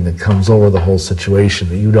screen thing that comes over the whole situation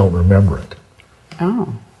that you don't remember it.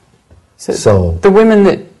 Oh. So the women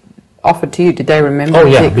that offered to you, did they remember? Oh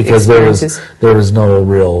yeah, because there was no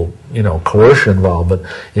real, coercion involved. But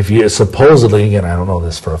if you supposedly, again, I don't know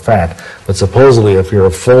this for a fact, but supposedly if you're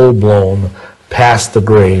a full-blown, past the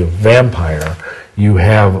grave vampire, you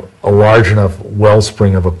have a large enough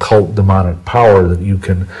wellspring of occult demonic power that you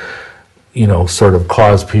can, sort of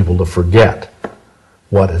cause people to forget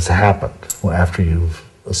what has happened after you've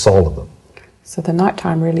assaulted them. So the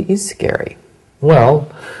nighttime really is scary. Well,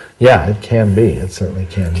 yeah, it can be. It certainly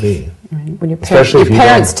can be. I mean, when your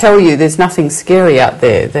parents tell you there's nothing scary out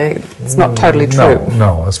there, it's not totally true.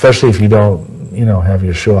 No, especially if you don't, have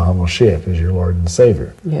Yeshua HaMashiach as your Lord and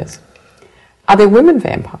Savior. Yes. Are there women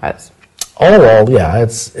vampires? Oh, well, yeah.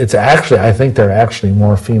 It's actually, I think there are actually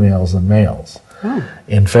more females than males. Oh.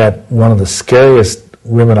 In fact, one of the scariest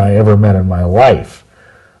women I ever met in my life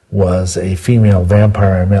was a female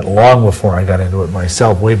vampire I met long before I got into it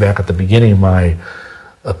myself. Way back at the beginning of my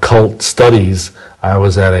occult studies, I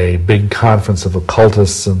was at a big conference of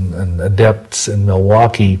occultists and adepts in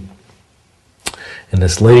Milwaukee, And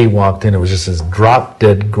this lady walked in, it was just this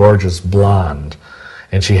drop-dead gorgeous blonde.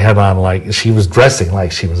 And she had on, like, she was dressing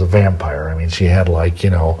like she was a vampire. I mean, she had, like, you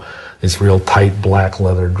know, this real tight black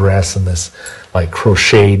leather dress and this, like,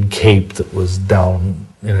 crocheted cape that was down,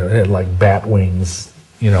 you know, it had, like, bat wings,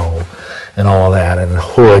 you know, and all of that, and a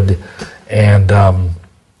hood.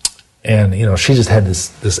 And you know, she just had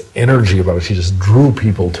this energy about her. She just drew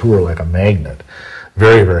people to her like a magnet.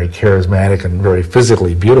 Very, very charismatic and very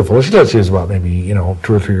physically beautiful. She was about maybe, you know,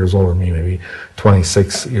 2 or 3 years older than me, maybe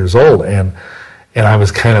 26 years old. And I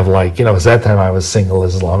was kind of like, you know, at that time I was single.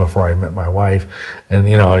 This is long before I met my wife. And,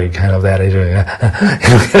 you know, you're kind of that age,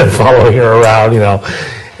 kind of following her around, you know.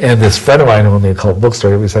 And this friend of mine who owned the occult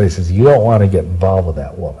bookstore, every Sunday, he says, you don't want to get involved with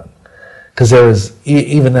that woman. Because there was,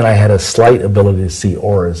 even then I had a slight ability to see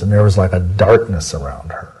auras, and there was like a darkness around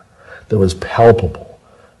her that was palpable,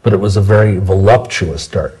 but it was a very voluptuous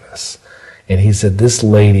darkness. And he said, this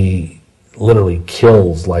lady literally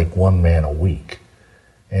kills like one man a week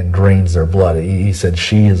and drains their blood. He said,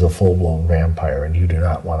 she is a full-blown vampire, and you do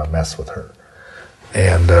not want to mess with her.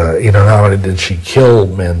 And, you know, not only did she kill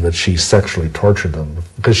men, but she sexually tortured them.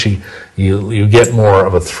 Because you get more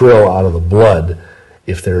of a thrill out of the blood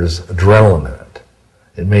if there's adrenaline in it.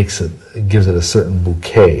 It gives it a certain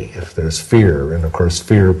bouquet. If there's fear, and of course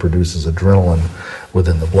fear produces adrenaline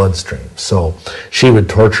within the bloodstream. So she would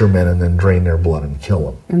torture men and then drain their blood and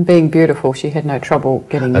kill them. And being beautiful, she had no trouble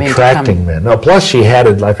getting men to come. Attracting men. No, plus she had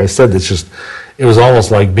it, like I said, it was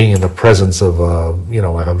almost like being in the presence of you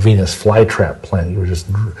know, like a Venus flytrap planet. You were just,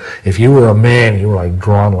 if you were a man, you were like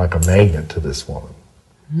drawn like a magnet to this woman.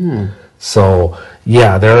 So,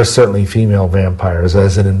 yeah, there are certainly female vampires,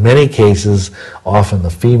 as in many cases, often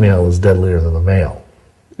the female is deadlier than the male.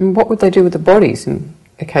 And what would they do with the bodies in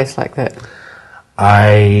a case like that?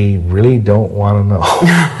 I really don't want to know.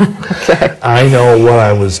 Okay. I know what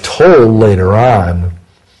I was told later on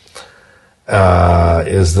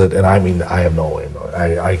is that, and I mean, I have no way of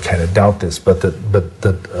knowing. I kind of doubt this, but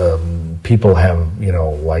that people have, you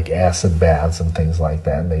know, like acid baths and things like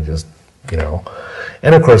that, and they just, you know.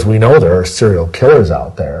 And of course, we know there are serial killers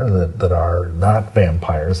out there that are not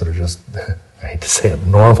vampires, that are just, I hate to say it,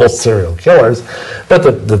 normal serial killers, but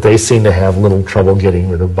that they seem to have little trouble getting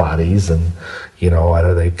rid of bodies, and, you know,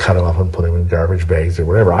 either they cut them up and put them in garbage bags or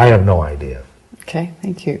whatever. I have no idea. Okay,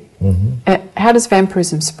 thank you. How does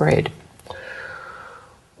vampirism spread?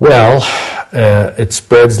 Well, it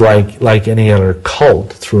spreads like any other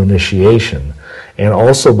cult through initiation, and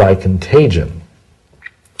also by contagion.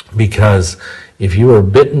 Because if you are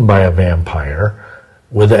bitten by a vampire,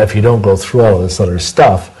 if you don't go through all of this other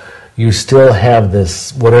stuff, you still have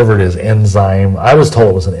this, whatever it is, enzyme. I was told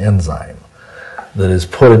it was an enzyme that is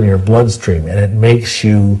put in your bloodstream, and it makes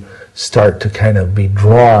you start to kind of be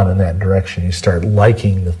drawn in that direction. You start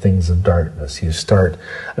liking the things of darkness. You start,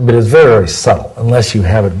 but it's very, very subtle, unless you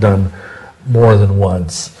have it done more than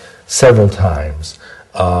once, several times.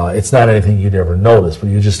 It's not anything you'd ever notice, but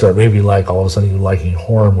you just start, maybe like all of a sudden you're liking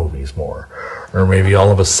horror movies more, or maybe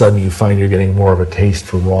all of a sudden you find you're getting more of a taste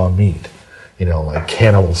for raw meat, you know, like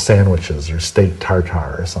cannibal sandwiches or steak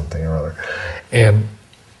tartare or something or other. And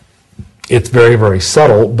it's very, very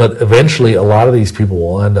subtle, but eventually a lot of these people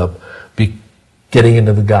will end up getting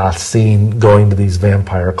into the goth scene, going to these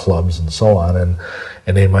vampire clubs and so on,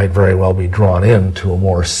 and they might very well be drawn into a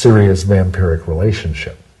more serious vampiric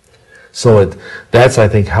relationship. So that's, I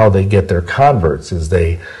think, how they get their converts, is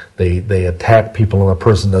they attack people and the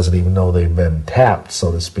person doesn't even know they've been tapped,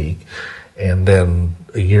 so to speak, and then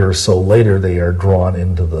a year or so later they are drawn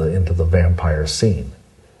into the vampire scene.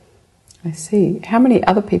 I see. How many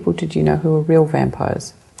other people did you know who were real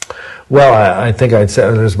vampires? Well, I think I'd say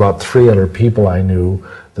there's about 3 other people I knew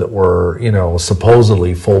that were, you know,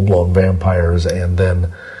 supposedly full-blown vampires, and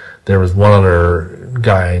then there was one other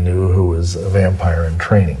guy I knew who was a vampire in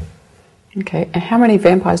training. Okay, and how many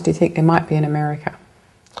vampires do you think there might be in America?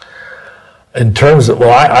 In terms of, well,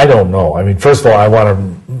 I don't know. I mean, first of all, I want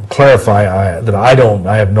to clarify that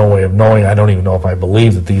I have no way of knowing. I don't even know if I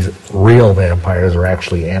believe that these real vampires are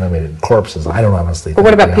actually animated corpses. I don't honestly think. But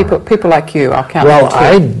what about people like you? I'll count Well,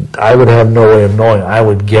 them too. I would have no way of knowing. I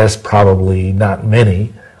would guess probably not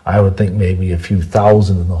many. I would think maybe a few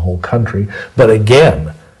thousand in the whole country. But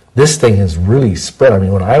again, this thing has really spread. I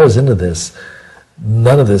mean, when I was into this,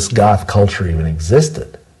 none of this goth culture even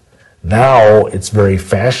existed. Now it's very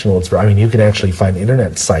fashionable. I mean, you can actually find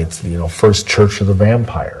internet sites, you know, First Church of the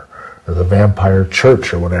Vampire, or the Vampire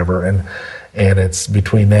Church, or whatever, and it's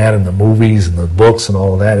between that and the movies and the books and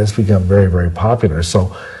all of that, it's become very, very popular.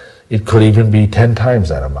 So it could even be 10 times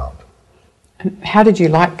that amount. And how did you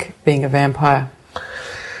like being a vampire?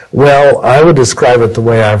 Well, I would describe it the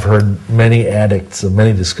way I've heard many addicts of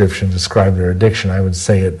many descriptions describe their addiction. I would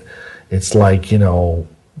say it's like,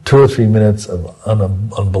 2 or 3 minutes of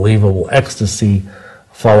unbelievable ecstasy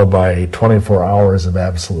followed by 24 hours of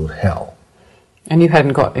absolute hell. And you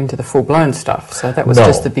hadn't got into the full-blown stuff, so that was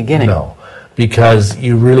just the beginning. No, because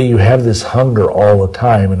you have this hunger all the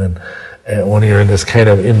time, and then when you're in this kind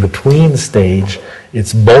of in-between stage,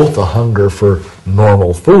 it's both a hunger for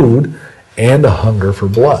normal food and a hunger for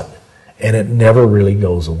blood, and it never really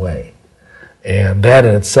goes away. And that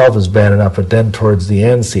in itself is bad enough, but then towards the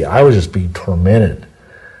end, I was just being tormented,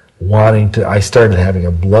 I started having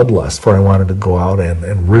a bloodlust where I wanted to go out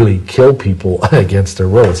and really kill people against their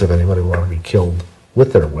will, as if anybody wanted to be killed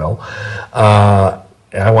with their will. I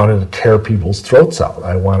wanted to tear people's throats out.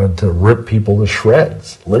 I wanted to rip people to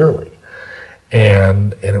shreds, literally.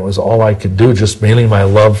 And it was all I could do, just mainly my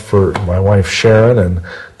love for my wife Sharon, and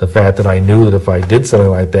the fact that I knew that if I did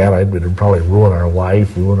something like that, it would probably ruin our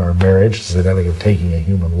life, ruin our marriage, because I think of taking a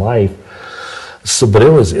human life. So, but it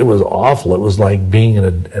was awful. It was like being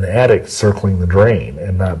an addict circling the drain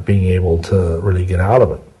and not being able to really get out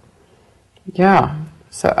of it. Yeah.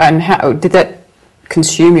 So, and how did that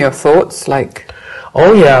consume your thoughts?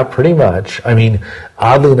 Oh yeah, pretty much. I mean,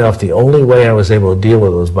 oddly enough, the only way I was able to deal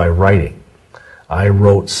with it was by writing. I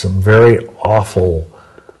wrote some very awful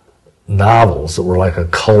novels that were like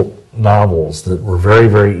occult novels that were very,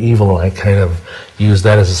 very evil, and I kind of used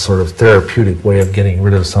that as a sort of therapeutic way of getting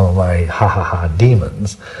rid of some of my ha-ha-ha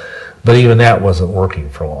demons. But even that wasn't working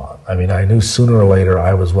for long. I mean, I knew sooner or later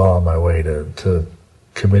I was well on my way to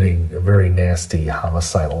committing a very nasty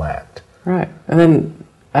homicidal act. Right. And then,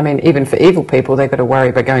 I mean, even for evil people, they've got to worry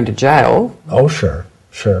about going to jail. Oh, sure.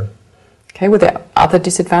 Okay, were there other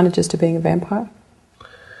disadvantages to being a vampire?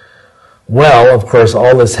 Well, of course,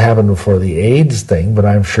 all this happened before the AIDS thing, but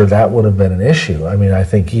I'm sure that would have been an issue. I mean, I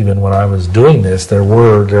think even when I was doing this, there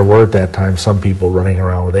were at that time some people running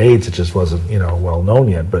around with AIDS. It just wasn't, well known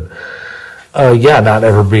yet. But not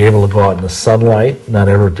ever be able to go out in the sunlight, not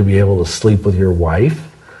ever to be able to sleep with your wife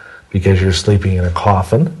because you're sleeping in a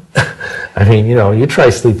coffin. I mean, you try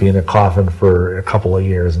sleeping in a coffin for a couple of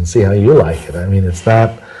years and see how you like it. I mean, it's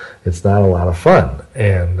not a lot of fun.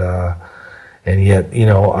 And yet,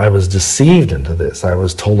 I was deceived into this. I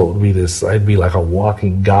was told it would be this, I'd be like a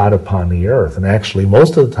walking god upon the earth. And actually,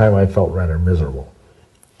 most of the time I felt rather miserable.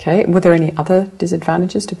 Okay, were there any other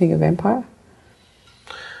disadvantages to being a vampire?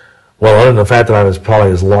 Well, other than the fact that I was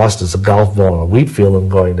probably as lost as a golf ball in a wheat field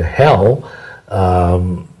and going to hell,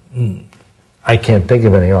 I can't think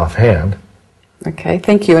of any offhand. Okay,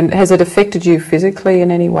 thank you. And has it affected you physically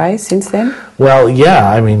in any way since then? Well,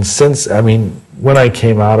 yeah. When I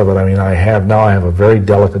came out of it, I have a very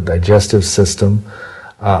delicate digestive system.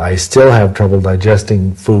 I still have trouble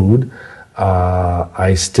digesting food.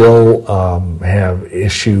 I still have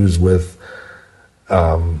issues with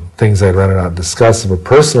things I'd rather not discuss of a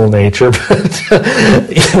personal nature, but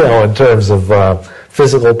in terms of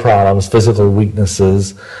physical problems, physical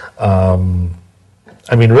weaknesses.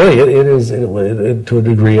 Really, it to a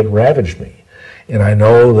degree, it ravaged me. And I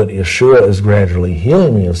know that Yeshua is gradually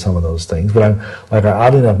healing me of some of those things, but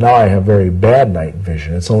oddly enough, now I have very bad night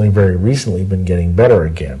vision. It's only very recently been getting better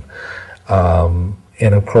again. And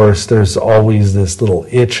of course, there's always this little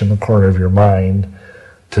itch in the corner of your mind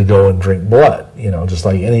to go and drink blood, just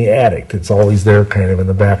like any addict. It's always there kind of in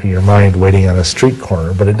the back of your mind waiting on a street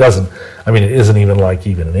corner, but it isn't even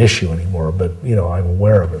an issue anymore, but, I'm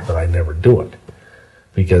aware of it, but I never do it.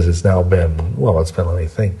 Because it's now been, let me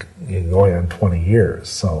think, going on 20 years.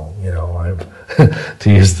 So, I've,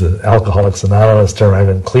 to use the Alcoholics Anonymous term, I've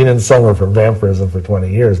been clean and sober from vampirism for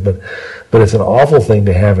 20 years. But it's an awful thing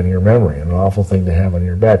to have in your memory, and an awful thing to have on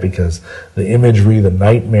your back, because the imagery, the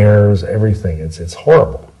nightmares, everything, it's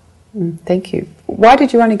horrible. Thank you. Why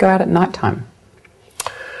did you only go out at nighttime?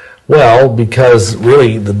 Well, because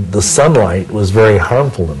really the sunlight was very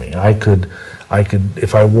harmful to me. I could,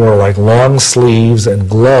 if I wore long sleeves and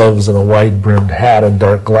gloves and a wide-brimmed hat and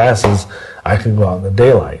dark glasses, I could go out in the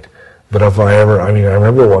daylight. But if I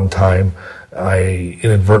remember one time I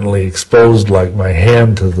inadvertently exposed my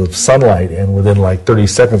hand to the sunlight, and within 30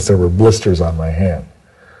 seconds there were blisters on my hand.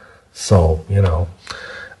 So,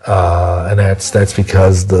 and that's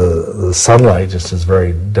because the sunlight just is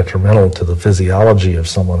very detrimental to the physiology of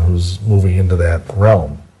someone who's moving into that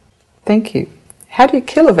realm. Thank you. How do you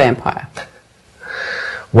kill a vampire?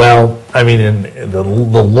 Well, the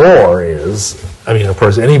lore is, of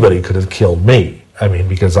course, anybody could have killed me.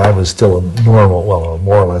 Because I was still a more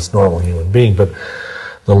or less normal human being. But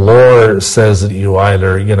the lore says that you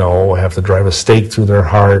either, have to drive a stake through their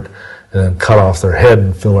heart, and then cut off their head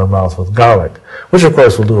and fill their mouth with garlic, which of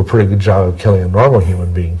course will do a pretty good job of killing a normal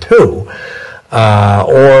human being too.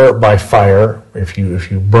 Or by fire, if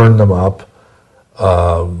you burn them up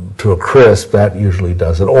to a crisp, that usually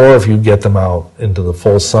does it. Or if you get them out into the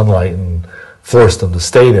full sunlight and force them to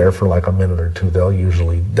stay there for like a minute or two, they'll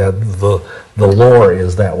usually, the lore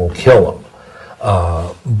is that will kill them.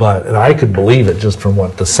 And I could believe it just from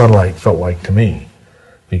what the sunlight felt like to me,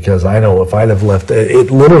 because I know if I'd have left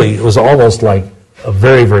it literally, it was almost like a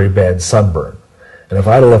very, very bad sunburn. And if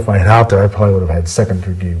I'd have left mine out there, I probably would have had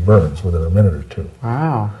second-degree burns within a minute or two.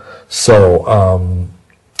 Wow. So,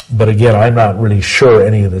 but again, I'm not really sure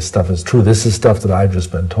any of this stuff is true. This is stuff that I've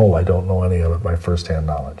just been told. I don't know any of it by first-hand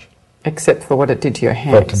knowledge. Except for what it did to your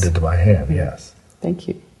hands. What it did to my hand, yes. Thank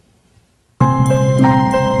you.